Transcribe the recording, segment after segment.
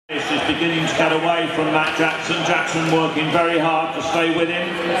beginning to get away from Matt Jackson. Jackson working very hard to stay with him.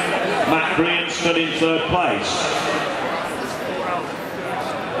 Matt Green stood in third place.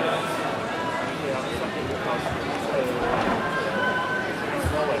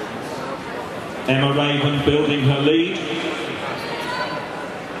 Emma Raven building her lead.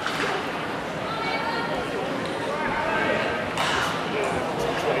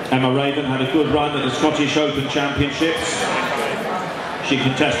 Emma Raven had a good run at the Scottish Open Championships. She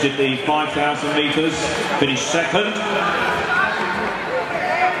contested the 5,000 metres, finished second.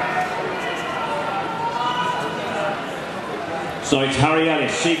 So it's Harry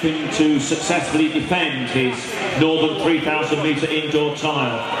Ellis seeking to successfully defend his Northern 3,000 metre indoor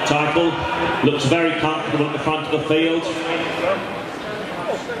title. Looks very comfortable at the front of the field.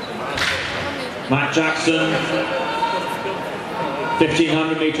 Matt Jackson,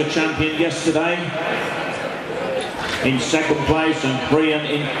 1,500 metre champion yesterday, in second place, and Brian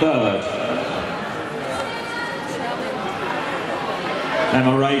in third.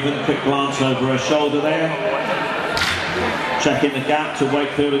 Emma Raven, quick glance over her shoulder there, checking the gap to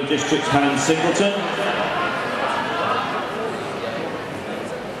Wakefield and District's Helen Singleton.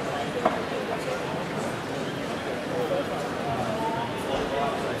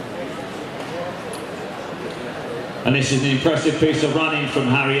 And this is an impressive piece of running from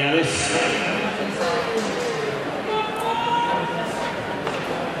Harry Ellis.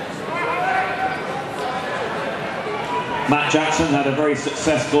 Matt Jackson had a very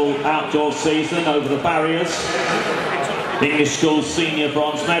successful outdoor season over the barriers. English School's senior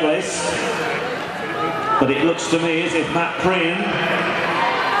bronze medalist. But it looks to me as if Matt Crean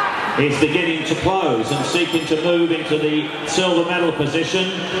is beginning to close and seeking to move into the silver medal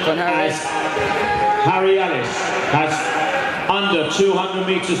position as Harry Ellis has under 200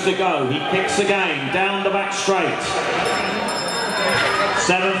 metres to go. He kicks again down the back straight.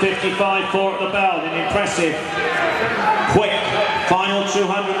 7:55.4 at the bell. An impressive, quick final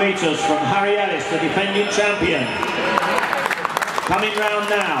 200 metres from Harry Ellis, the defending champion. Coming round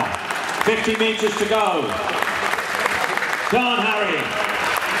now. 50 metres to go. Go on, Harry.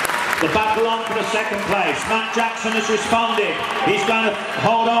 The battle on for the second place. Matt Jackson has responded. He's going to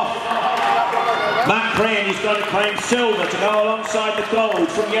hold off Matt Crean. He's going to claim silver to go alongside the gold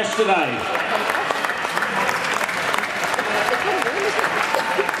from yesterday.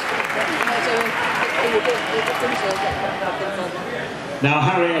 Now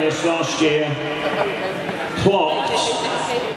Harry Ellis last year clocked